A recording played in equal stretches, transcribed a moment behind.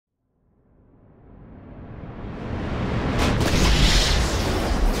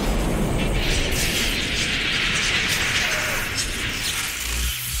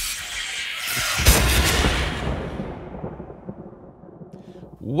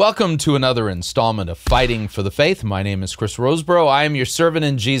Welcome to another installment of Fighting for the Faith. My name is Chris Roseborough. I am your servant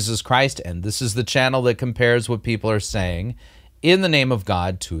in Jesus Christ, and this is the channel that compares what people are saying in the name of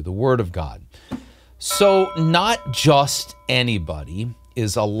God to the Word of God. So not just anybody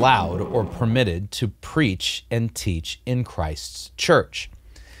is allowed or permitted to preach and teach in Christ's church.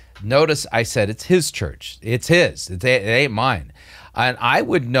 Notice I said it's his church. It's his. It ain't mine. And I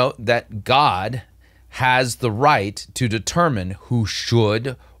would note that God has the right to determine who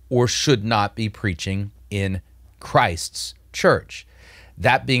should or should not be preaching in Christ's church.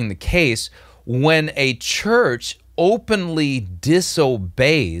 That being the case, when a church openly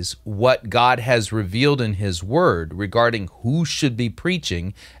disobeys what God has revealed in his word regarding who should be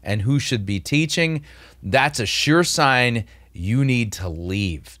preaching and who should be teaching, that's a sure sign you need to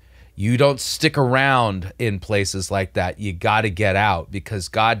leave. You don't stick around in places like that. You got to get out, because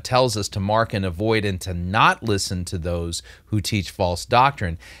God tells us to mark and avoid and to not listen to those who teach false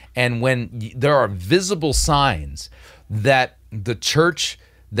doctrine. And when there are visible signs that the church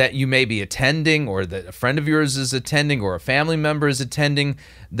that you may be attending, or that a friend of yours is attending, or a family member is attending,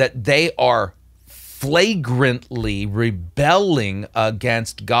 that they are flagrantly rebelling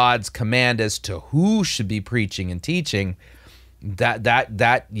against God's command as to who should be preaching and teaching,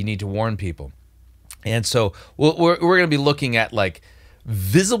 that you need to warn people. And so we're going to be looking at like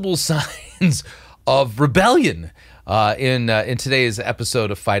visible signs of rebellion in today's episode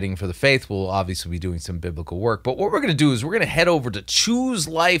of Fighting for the Faith. We'll obviously be doing some biblical work, but what we're going to do is we're going to head over to Choose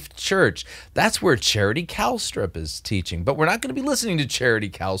Life Church. That's where Charity Calstrip is teaching, but we're not going to be listening to Charity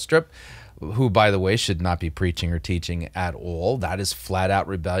Calstrip, who, by the way, should not be preaching or teaching at all. That is flat out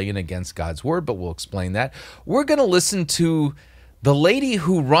rebellion against God's word, but we'll explain that. We're going to listen to the lady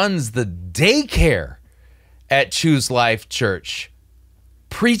who runs the daycare at Choose Life Church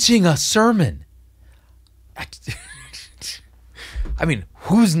preaching a sermon. I mean,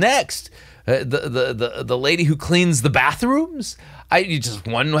 who's next? The lady who cleans the bathrooms?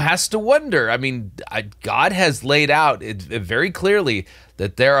 One has to wonder. I mean, God has laid out it very clearly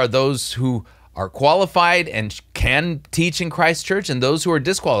that there are those who are qualified and can teach in Christ's church, and those who are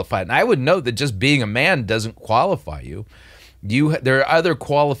disqualified. And I would note that just being a man doesn't qualify you. There are other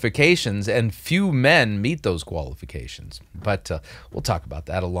qualifications, and few men meet those qualifications. But we'll talk about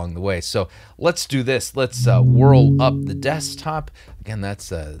that along the way. So let's do this. Let's whirl up the desktop. Again, that's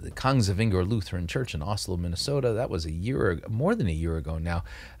the Kongsvinger Lutheran Church in Oslo, Minnesota. That was more than a year ago now.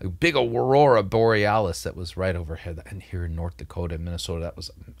 A big aurora borealis that was right overhead, and here in North Dakota, Minnesota. That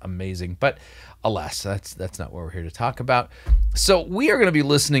was amazing. But alas, that's not what we're here to talk about. So we are going to be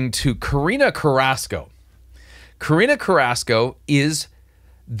listening to Karena Carrasco. Karena Carrasco is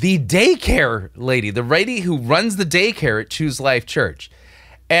the daycare lady, the lady who runs the daycare at Choose Life Church.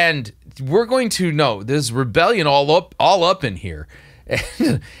 And we're going to know there's rebellion all up in here.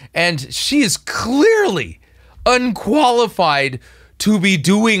 And she is clearly unqualified to be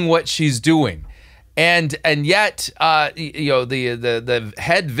doing what she's doing. And yet, the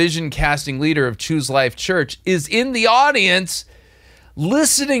head vision casting leader of Choose Life Church is in the audience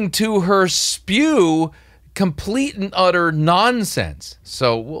listening to her spew complete and utter nonsense.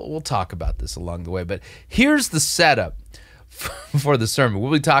 So we'll talk about this along the way. But here's the setup for the sermon.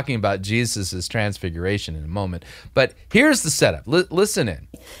 We'll be talking about Jesus' transfiguration in a moment. But here's the setup. Listen in.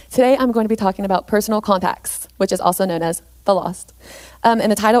 Today I'm going to be talking about personal contacts, which is also known as the lost.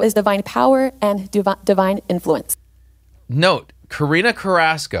 And the title is Divine Power and Divine Influence. Note, Karena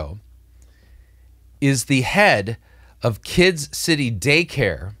Carrasco is the head of Kids City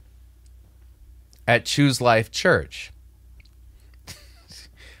Daycare at Choose Life Church.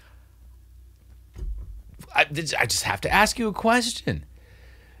 I just have to ask you a question.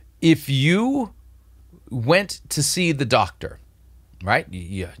 If you went to see the doctor, right,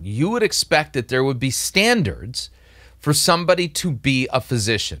 you would expect that there would be standards for somebody to be a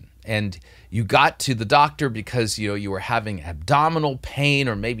physician. And you got to the doctor because you were having abdominal pain,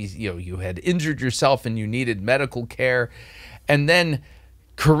 or maybe you had injured yourself and you needed medical care. And then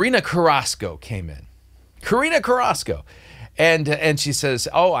Karena Carrasco came in. Karena Carrasco. And she says,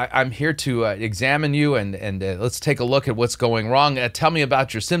 oh, I'm here to examine you, and let's take a look at what's going wrong. Tell me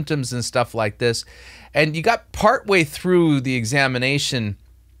about your symptoms and stuff like this. And you got partway through the examination,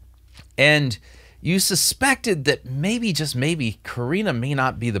 and you suspected that maybe, just maybe, Karena may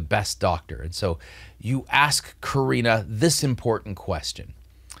not be the best doctor. And so you ask Karena this important question.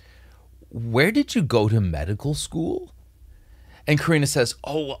 Where did you go to medical school? And Karena says,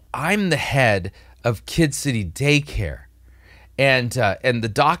 oh, well, I'm the head of Kid City Daycare. And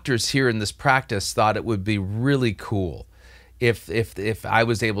the doctors here in this practice thought it would be really cool if I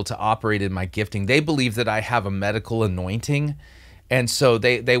was able to operate in my gifting. They believe that I have a medical anointing, And so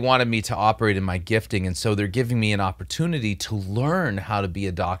they wanted me to operate in my gifting. And so they're giving me an opportunity to learn how to be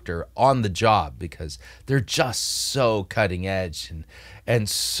a doctor on the job, because they're just so cutting edge and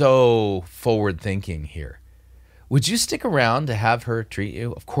so forward thinking here. Would you stick around to have her treat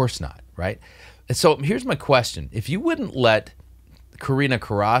you? Of course not, right? And so here's my question. If you wouldn't let Karena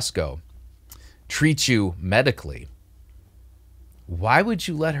Carrasco treat you medically, why would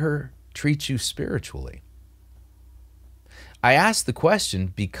you let her treat you spiritually? I ask the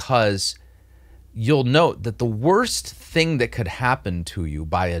question because you'll note that the worst thing that could happen to you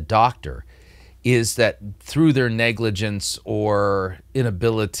by a doctor is that through their negligence or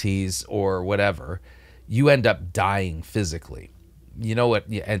inabilities or whatever, you end up dying physically. You know what?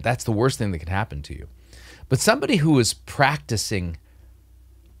 And that's the worst thing that could happen to you. But somebody who is practicing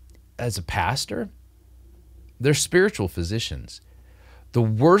as a pastor, they're spiritual physicians. The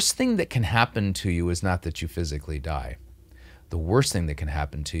worst thing that can happen to you is not that you physically die. The worst thing that can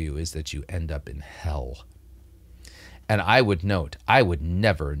happen to you is that you end up in hell. And I would note, I would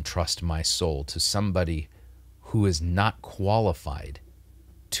never entrust my soul to somebody who is not qualified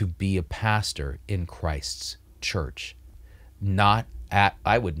to be a pastor in Christ's church. I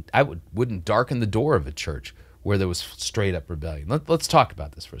wouldn't darken the door of a church where there was straight up rebellion. Let's talk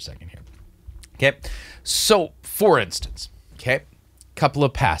about this for a second here. Okay, so for instance, okay, couple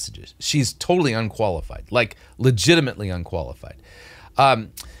of passages. She's totally unqualified, like legitimately unqualified.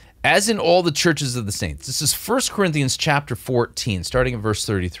 As in all the churches of the saints. This is 1 Corinthians chapter 14, starting at verse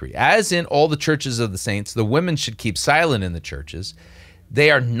 33. As in all the churches of the saints, the women should keep silent in the churches. They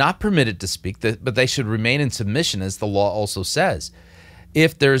are not permitted to speak, but they should remain in submission, as the law also says.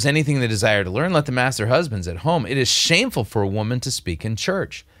 If there is anything they desire to learn, let them ask their husbands at home. It is shameful for a woman to speak in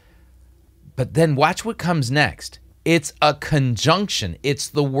church. But then watch what comes next. It's a conjunction. It's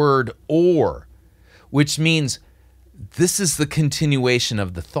the word or, which means this is the continuation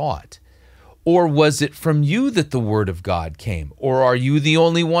of the thought. Or was it from you that the word of God came? Or are you the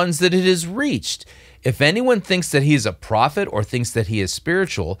only ones that it has reached? If anyone thinks that he is a prophet or thinks that he is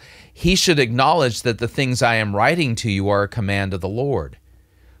spiritual, he should acknowledge that the things I am writing to you are a command of the Lord.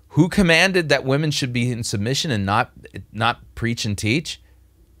 Who commanded that women should be in submission and not preach and teach?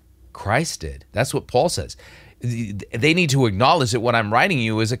 Christ did. That's what Paul says. They need to acknowledge that what I'm writing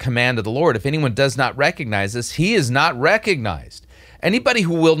you is a command of the Lord. If anyone does not recognize this, he is not recognized. Anybody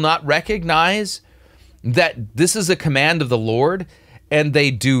who will not recognize that this is a command of the Lord and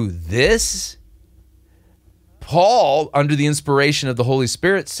they do this, Paul, under the inspiration of the Holy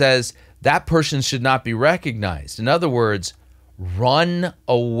Spirit, says that person should not be recognized. In other words, run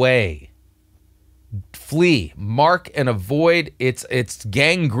away. Flee, mark, and avoid. It's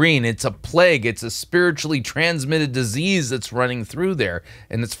gangrene. It's a plague. It's a spiritually transmitted disease that's running through there,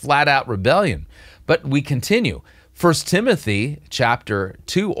 and it's flat out rebellion. But we continue. 1 Timothy chapter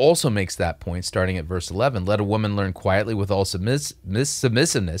 2 also makes that point, starting at verse 11. Let a woman learn quietly with all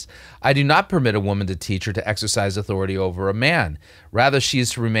submissiveness. I do not permit a woman to teach or to exercise authority over a man. Rather, she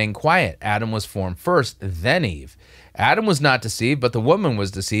is to remain quiet. Adam was formed first, then Eve. Adam was not deceived, but the woman was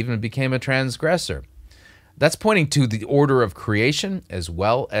deceived and became a transgressor. That's pointing to the order of creation as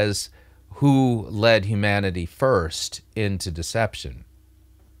well as who led humanity first into deception,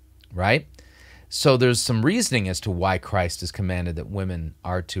 right? So there's some reasoning as to why Christ has commanded that women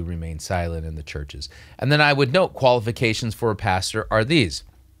are to remain silent in the churches. And then I would note qualifications for a pastor are these.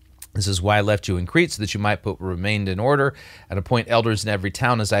 This is why I left you in Crete, so that you might put what remained in order and appoint elders in every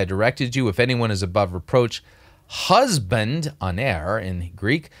town as I directed you. If anyone is above reproach, husband, aner in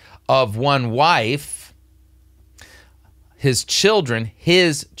Greek, of one wife, his children,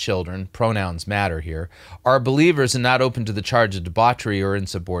 pronouns matter here, are believers and not open to the charge of debauchery or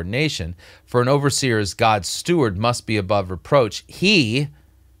insubordination. For an overseer as God's steward must be above reproach. He,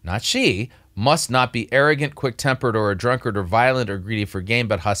 not she, must not be arrogant, quick-tempered, or a drunkard, or violent, or greedy for gain,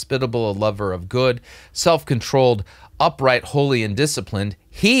 but hospitable, a lover of good, self-controlled, upright, holy, and disciplined.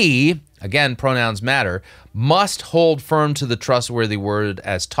 He, again, pronouns matter, must hold firm to the trustworthy word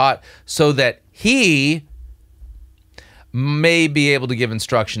as taught, so that he may be able to give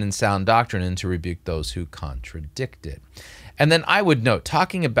instruction in sound doctrine and to rebuke those who contradict it. And then I would note,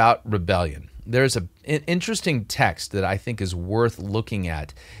 talking about rebellion, there's an interesting text that I think is worth looking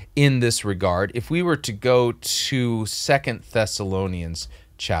at in this regard. If we were to go to 2 Thessalonians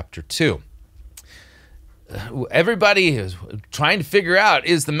chapter 2. Everybody is trying to figure out,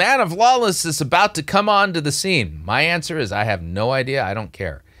 is the man of lawlessness about to come onto the scene? My answer is I have no idea. I don't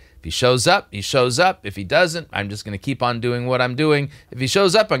care. If he shows up, he shows up. If he doesn't, I'm just going to keep on doing what I'm doing. If he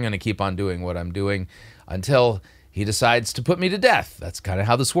shows up, I'm going to keep on doing what I'm doing until he decides to put me to death. That's kind of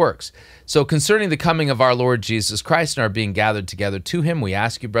how this works. So concerning the coming of our Lord Jesus Christ and our being gathered together to him, we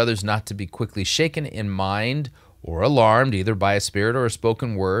ask you, brothers, not to be quickly shaken in mind or alarmed, either by a spirit or a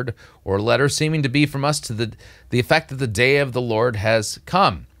spoken word or a letter seeming to be from us to the effect that the day of the Lord has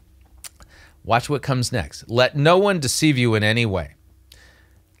come. Watch what comes next. Let no one deceive you in any way.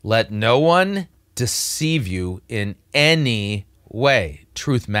 Let no one deceive you in any way.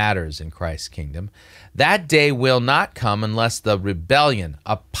 Truth matters in Christ's kingdom. That day will not come unless the rebellion,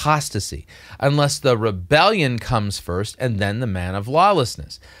 apostasy, unless the rebellion comes first and then the man of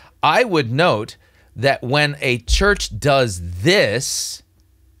lawlessness. I would note that when a church does this,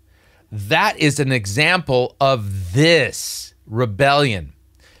 that is an example of this rebellion.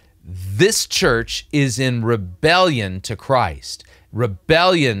 This church is in rebellion to Christ,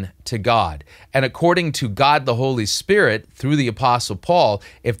 rebellion to God. And according to God the Holy Spirit, through the Apostle Paul,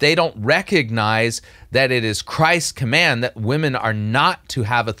 if they don't recognize that it is Christ's command that women are not to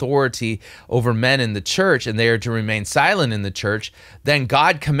have authority over men in the church and they are to remain silent in the church, then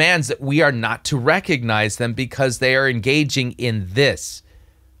God commands that we are not to recognize them because they are engaging in this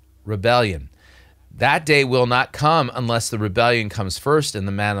rebellion. That day will not come unless the rebellion comes first and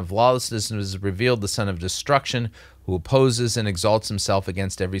the man of lawlessness is revealed, the son of destruction, who opposes and exalts himself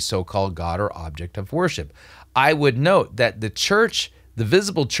against every so-called God or object of worship. I would note that the church, the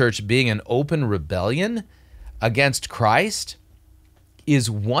visible church, being an open rebellion against Christ is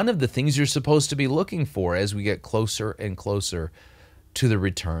one of the things you're supposed to be looking for as we get closer and closer to the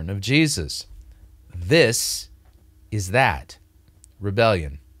return of Jesus. This is that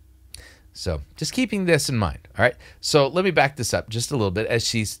rebellion. So just keeping this in mind, all right? So let me back this up just a little bit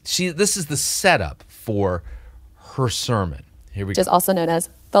as this is the setup for her sermon. Here we go. Which is also known as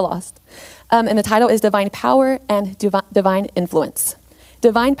The Lost. And the title is Divine Power and Divine Influence.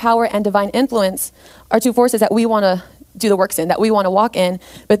 Divine power and divine influence are two forces that we want to do the works in, that we want to walk in,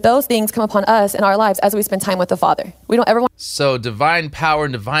 but those things come upon us in our lives as we spend time with the Father. We don't ever want. So divine power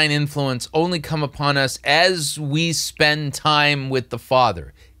and divine influence only come upon us as we spend time with the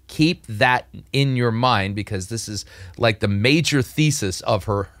Father. Keep that in your mind because this is like the major thesis of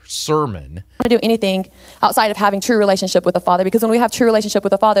her sermon. To do anything outside of having true relationship with the Father, because when we have true relationship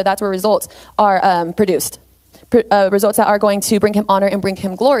with the Father, that's where results are produced. Results that are going to bring him honor and bring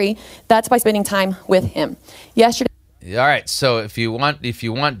him glory. That's by spending time with him. Yesterday. All right. So if you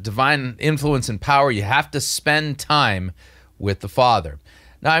want divine influence and power, you have to spend time with the Father.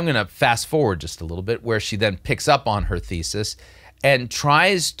 Now I'm going to fast forward just a little bit where she then picks up on her thesis and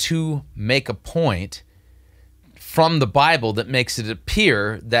tries to make a point from the Bible that makes it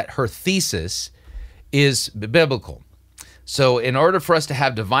appear that her thesis is biblical. So in order for us to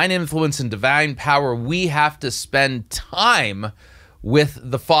have divine influence and divine power, we have to spend time with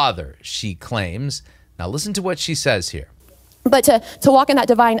the Father, she claims. Now listen to what she says here. But to walk in that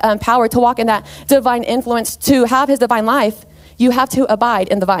divine power, to walk in that divine influence, to have his divine life, you have to abide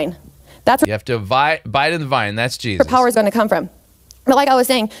in the vine. That's where you have to abide in the vine. That's Jesus. Power is going to come from. But like I was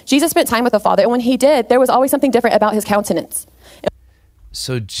saying, Jesus spent time with the Father, and when he did, there was always something different about his countenance.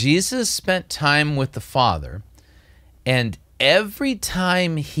 So Jesus spent time with the Father, and every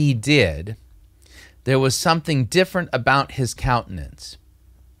time he did, there was something different about his countenance.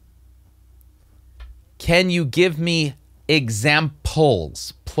 Can you give me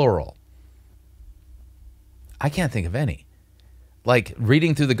examples, plural? I can't think of any. Like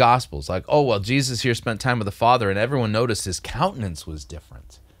reading through the Gospels, like, oh, well, Jesus here spent time with the Father and everyone noticed his countenance was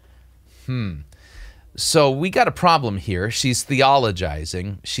different. So we got a problem here. She's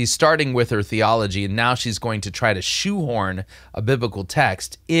theologizing. She's starting with her theology, and now she's going to try to shoehorn a biblical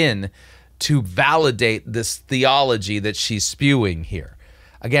text in to validate this theology that she's spewing here.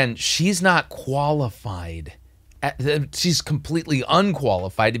 Again, she's not qualified. She's completely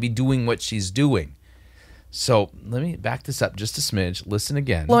unqualified to be doing what she's doing. So let me back this up just a smidge. Listen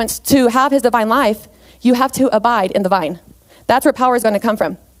again. To have his divine life, you have to abide in the vine. That's where power is going to come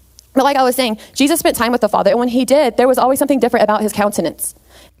from. But like I was saying, Jesus spent time with the Father, and when he did, there was always something different about his countenance.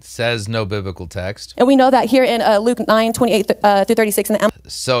 Says no biblical text. And we know that here in Luke 9:28 through 36 in the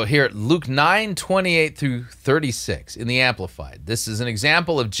So here, Luke 9:28 through 36 in the Amplified. This is an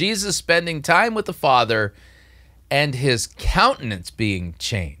example of Jesus spending time with the Father and his countenance being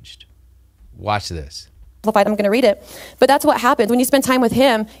changed. Watch this. Amplified, I'm going to read it. But that's what happens when you spend time with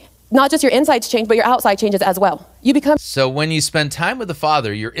him. Not just your insides change, but your outside changes as well. You become. So when you spend time with the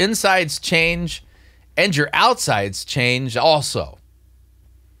Father, your insides change and your outsides change also.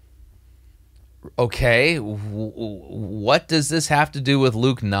 Okay, what does this have to do with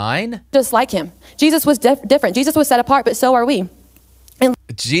Luke 9? Just like him. Jesus was different. Jesus was set apart, but so are we.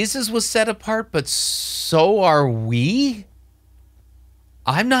 Jesus was set apart, but so so are we?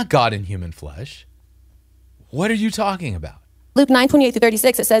 I'm not God in human flesh. What are you talking about? Luke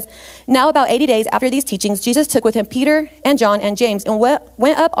 9:28-36, it says, "Now about 80 days after these teachings, Jesus took with him Peter and John and James and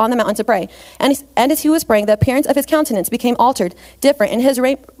went up on the mountain to pray. And as he was praying, the appearance of his countenance became altered, different, and his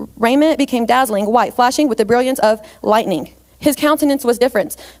raiment became dazzling, white, flashing with the brilliance of lightning." His countenance was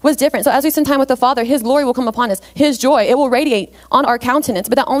different. So as we spend time with the Father, his glory will come upon us. His joy, it will radiate on our countenance.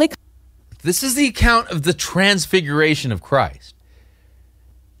 But that only... This is the account of the transfiguration of Christ.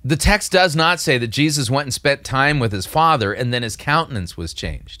 The text does not say that Jesus went and spent time with his Father and then his countenance was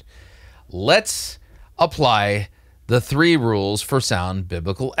changed. Let's apply the 3 rules for sound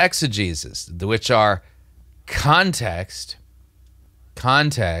biblical exegesis, which are context,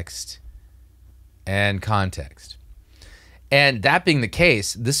 context, and context. And that being the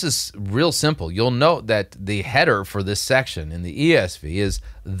case, this is real simple. You'll note that the header for this section in the ESV is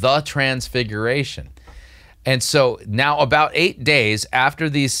the transfiguration. And so now about 8 days after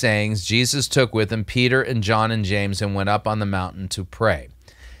these sayings, Jesus took with him Peter and John and James and went up on the mountain to pray.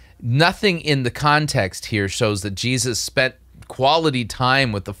 Nothing in the context here shows that Jesus spent quality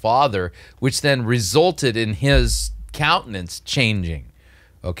time with the Father, which then resulted in his countenance changing,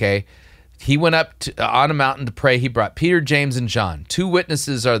 okay? He went up on a mountain to pray. He brought Peter, James, and John. 2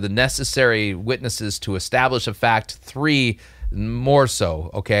 witnesses are the necessary witnesses to establish a fact, 3 more so,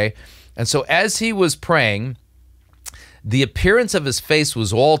 okay? And so as he was praying, the appearance of his face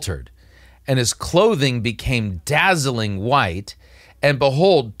was altered, and his clothing became dazzling white. And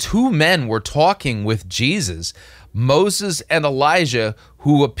behold, 2 men were talking with Jesus, Moses and Elijah,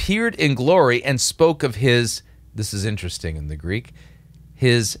 who appeared in glory and spoke of his, this is interesting in the Greek,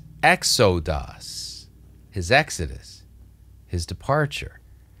 his exodus, his exodus, his departure.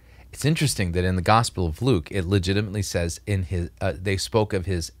 It's interesting that in the Gospel of Luke, it legitimately says they spoke of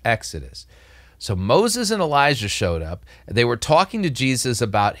his exodus. So Moses and Elijah showed up. They were talking to Jesus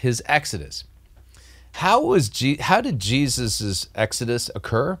about his exodus. How did Jesus' exodus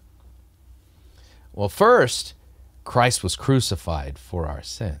occur? Well, first, Christ was crucified for our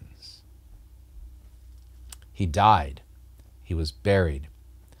sins. He died. He was buried.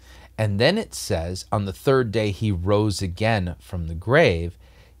 And then it says, on the 3rd day, he rose again from the grave,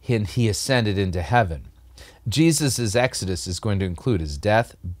 and he ascended into heaven. Jesus' exodus is going to include his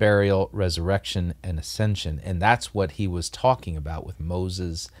death, burial, resurrection, and ascension. And that's what he was talking about with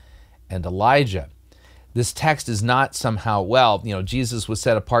Moses and Elijah. This text is not somehow, well, Jesus was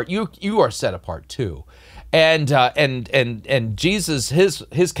set apart. You are set apart too. And Jesus,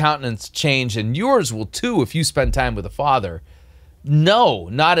 his countenance changed, and yours will too if you spend time with the Father. No,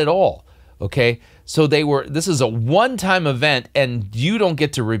 not at all. Okay, so this is a one-time event, and you don't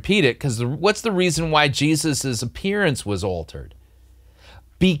get to repeat it, because what's the reason why Jesus' appearance was altered?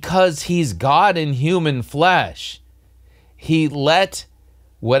 Because he's God in human flesh. He let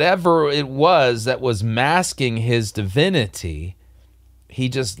whatever it was that was masking his divinity, he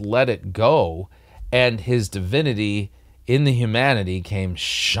just let it go, and his divinity in the humanity came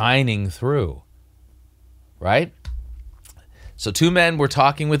shining through, right? So 2 men were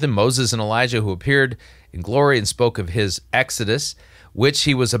talking with him, Moses and Elijah, who appeared in glory and spoke of his exodus, which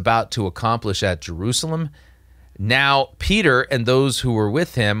he was about to accomplish at Jerusalem. Now Peter and those who were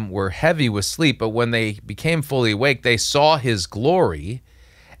with him were heavy with sleep, but when they became fully awake, they saw his glory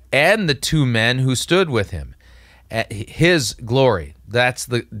and the 2 men who stood with him. His glory,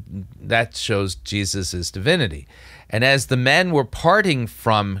 that shows Jesus' divinity. And as the men were parting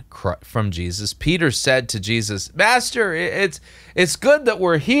from Jesus, Peter said to Jesus, "Master, it's good that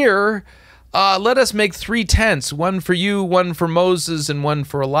we're here. Let us make 3 tents, one for you, one for Moses, and one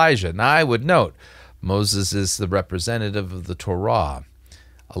for Elijah." Now I would note, Moses is the representative of the Torah.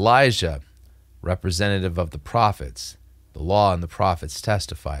 Elijah, representative of the prophets. The law and the prophets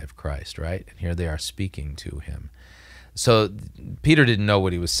testify of Christ, right? And here they are speaking to him. So Peter didn't know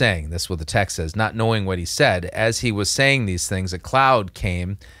what he was saying. That's what the text says. Not knowing what he said, as he was saying these things, a cloud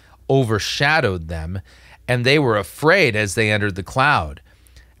came, overshadowed them, and they were afraid as they entered the cloud.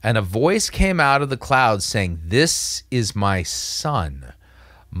 And a voice came out of the cloud saying, "This is my son,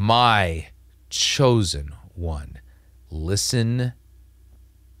 my chosen one. Listen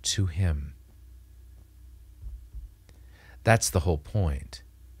to him." That's the whole point.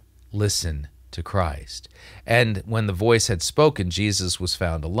 Listen to Christ. And when the voice had spoken, Jesus was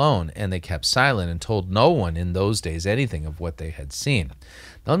found alone, and they kept silent and told no one in those days anything of what they had seen.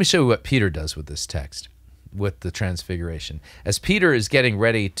 Now let me show you what Peter does with this text, with the transfiguration. As Peter is getting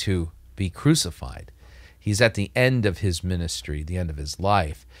ready to be crucified, he's at the end of his ministry, the end of his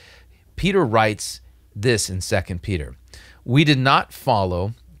life. Peter writes this in 2 Peter. "We did not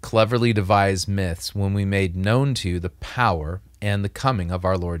follow cleverly devised myths when we made known to you the power and the coming of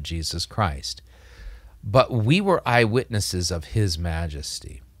our Lord Jesus Christ. But we were eyewitnesses of his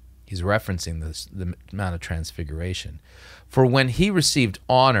majesty. He's referencing the Mount of Transfiguration. For when he received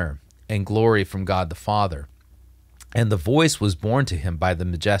honor and glory from God the Father, and the voice was borne to him by the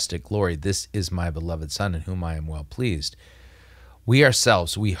majestic glory, "This is my beloved Son, in whom I am well pleased." We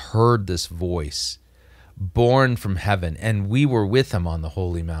ourselves, we heard this voice born from heaven, and we were with him on the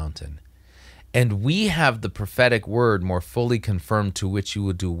holy mountain. And we have the prophetic word more fully confirmed, to which you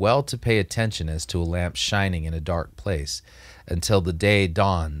would do well to pay attention as to a lamp shining in a dark place, until the day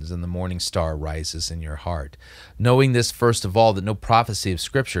dawns and the morning star rises in your heart. Knowing this, first of all, that no prophecy of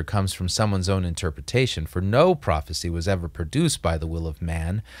Scripture comes from someone's own interpretation, for no prophecy was ever produced by the will of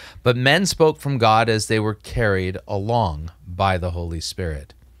man, but men spoke from God as they were carried along by the Holy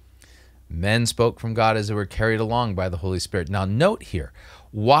Spirit. Men spoke from God as they were carried along by the Holy Spirit. Now note here,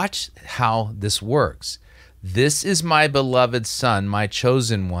 watch how this works. "This is my beloved Son, my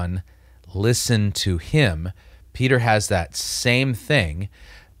chosen one. Listen to him." Peter has that same thing.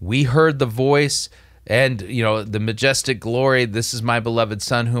 We heard the voice and, the majestic glory. "This is my beloved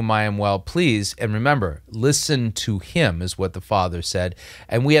Son, whom I am well pleased." And remember, listen to him is what the Father said.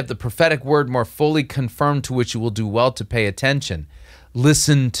 And we have the prophetic word more fully confirmed, to which you will do well to pay attention.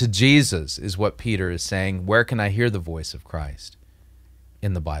 Listen to Jesus is what Peter is saying. Where can I hear the voice of Christ?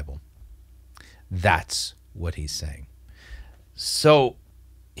 In the Bible. That's what he's saying. So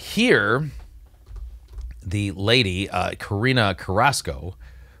here, the lady, Karena Carrasco,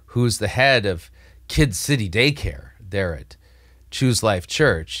 who's the head of Kid City Daycare there at Choose Life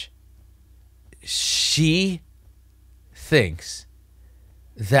Church, she thinks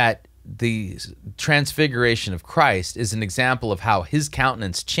that the transfiguration of Christ is an example of how his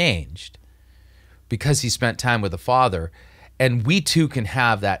countenance changed because he spent time with the Father, and we too can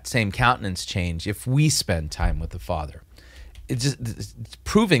have that same countenance change if we spend time with the Father. It's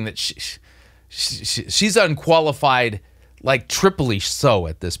proving that she's unqualified, like triply so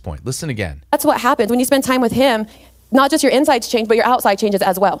at this point. Listen again. That's what happens when you spend time with him. Not just your insides change, but your outside changes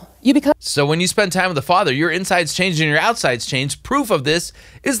as well. So when you spend time with the Father, your insides change and your outsides change. Proof of this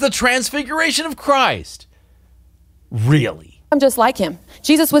is the transfiguration of Christ. Really? I'm just like him.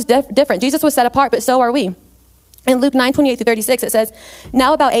 Jesus was different. Jesus was set apart, but so are we. In Luke 9:28-36, it says,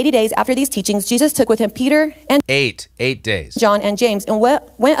 "Now about 80 days after these teachings, Jesus took with him Peter and eight days, John and James, and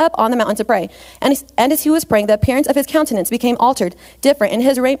went up on the mountain to pray. And as he was praying, the appearance of his countenance became altered, different, and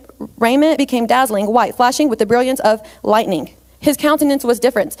his raiment became dazzling white, flashing with the brilliance of lightning." His countenance was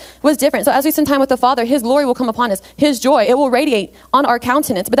different. So as we spend time with the Father, his glory will come upon us. His joy, it will radiate on our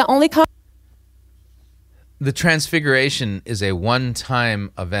countenance, but that only comes. The transfiguration is a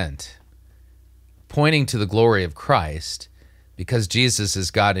one-time event, pointing to the glory of Christ, because Jesus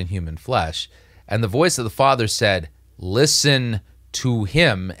is God in human flesh. And the voice of the Father said, "Listen to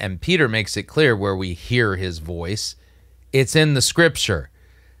him." And Peter makes it clear where we hear his voice. It's in the Scripture.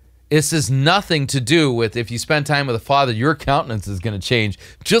 This has nothing to do with if you spend time with the Father, your countenance is going to change,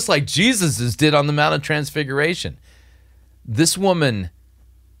 just like Jesus's did on the Mount of Transfiguration. This woman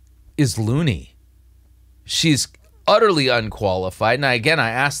is loony. She's utterly unqualified. Now, again, I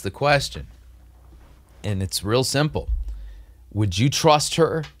ask the question, and it's real simple. Would you trust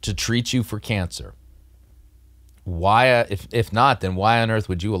her to treat you for cancer? Why, if not, then why on earth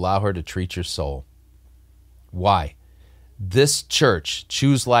would you allow her to treat your soul? Why? This church,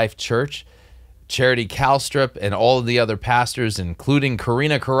 Choose Life Church, Charity Calstrip, and all of the other pastors, including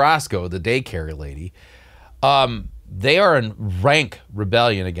Karena Carrasco, the daycare lady, they are in rank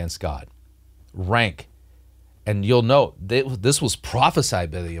rebellion against God. Rank. And you'll note, this was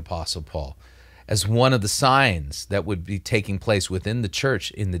prophesied by the Apostle Paul as one of the signs that would be taking place within the church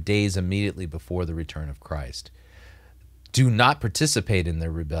in the days immediately before the return of Christ. Do not participate in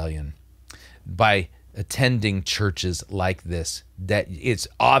their rebellion by attending churches like this, that it's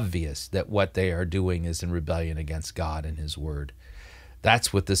obvious that what they are doing is in rebellion against God and his word.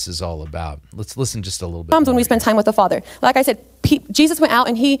 That's what this is all about. Let's listen just a little bit. When we spend time with the Father, like I said, Jesus went out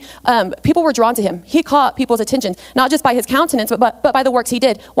and people were drawn to him. He caught people's attention, not just by his countenance, but by the works he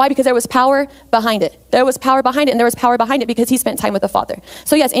did. Why? Because there was power behind it. There was power behind it, and there was power behind it because he spent time with the Father.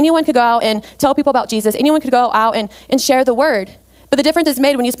 So yes, anyone could go out and tell people about Jesus. Anyone could go out and share the word. But the difference is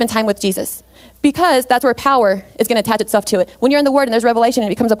made when you spend time with Jesus, because that's where power is going to attach itself to it. When you're in the Word and there's revelation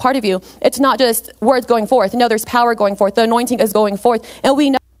and it becomes a part of you, it's not just words going forth. No, there's power going forth. The anointing is going forth. And we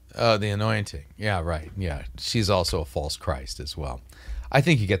know. The anointing. Yeah, right. Yeah. She's also a false Christ as well. I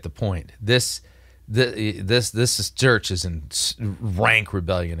think you get the point. This This church is in rank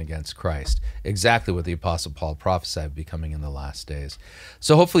rebellion against Christ. Exactly what the Apostle Paul prophesied would be coming in the last days.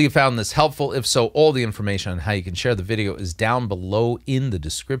 So hopefully you found this helpful. If so, all the information on how you can share the video is down below in the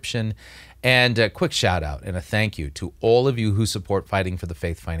description. And a quick shout out and a thank you to all of you who support Fighting for the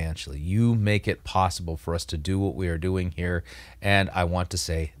Faith financially. You make it possible for us to do what we are doing here, and I want to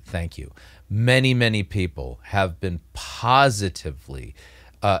say thank you. Many, many people have been positively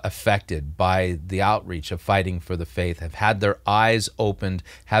affected by the outreach of Fighting for the Faith, have had their eyes opened,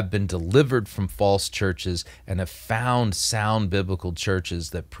 have been delivered from false churches, and have found sound biblical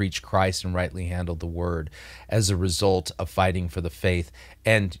churches that preach Christ and rightly handle the word as a result of Fighting for the Faith.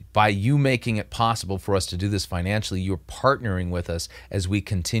 And by you making it possible for us to do this financially, you're partnering with us as we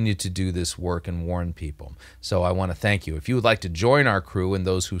continue to do this work and warn people. So I want to thank you. If you would like to join our crew and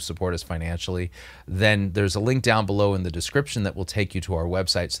those who support us financially, then there's a link down below in the description that will take you to our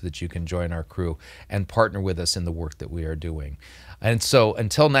website so that you can join our crew and partner with us in the work that we are doing. And so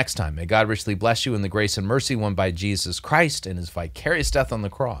until next time, may God richly bless you in the grace and mercy won by Jesus Christ and his vicarious death on the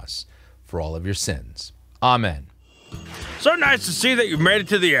cross for all of your sins. Amen. So nice to see that you've made it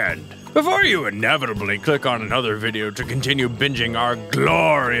to the end. Before you inevitably click on another video to continue binging our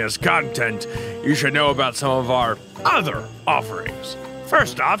glorious content, you should know about some of our other offerings.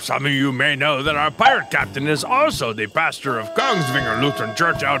 First off, some of you may know that our pirate captain is also the pastor of Kongsvinger Lutheran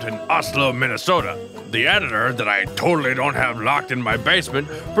Church out in Oslo, Minnesota. The editor, that I totally don't have locked in my basement,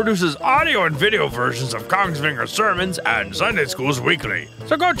 produces audio and video versions of Kongsvinger sermons and Sunday schools weekly.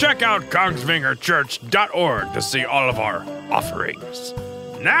 So go check out kongsvingerchurch.org to see all of our offerings.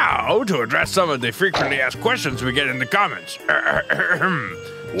 Now, to address some of the frequently asked questions we get in the comments. 1.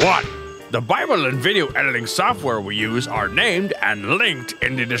 The Bible and video editing software we use are named and linked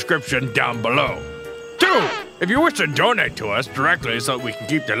in the description down below. 2. If you wish to donate to us directly so that we can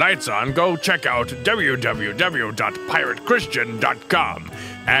keep the lights on, go check out www.piratechristian.com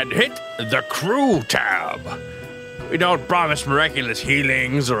and hit the Crew tab. We don't promise miraculous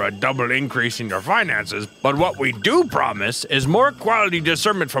healings or a double increase in your finances, but what we do promise is more quality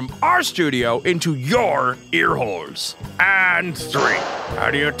discernment from our studio into your ear holes. And 3.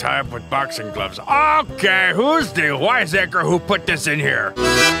 How do you tie up with boxing gloves? Okay, who's the wiseacre who put this in here?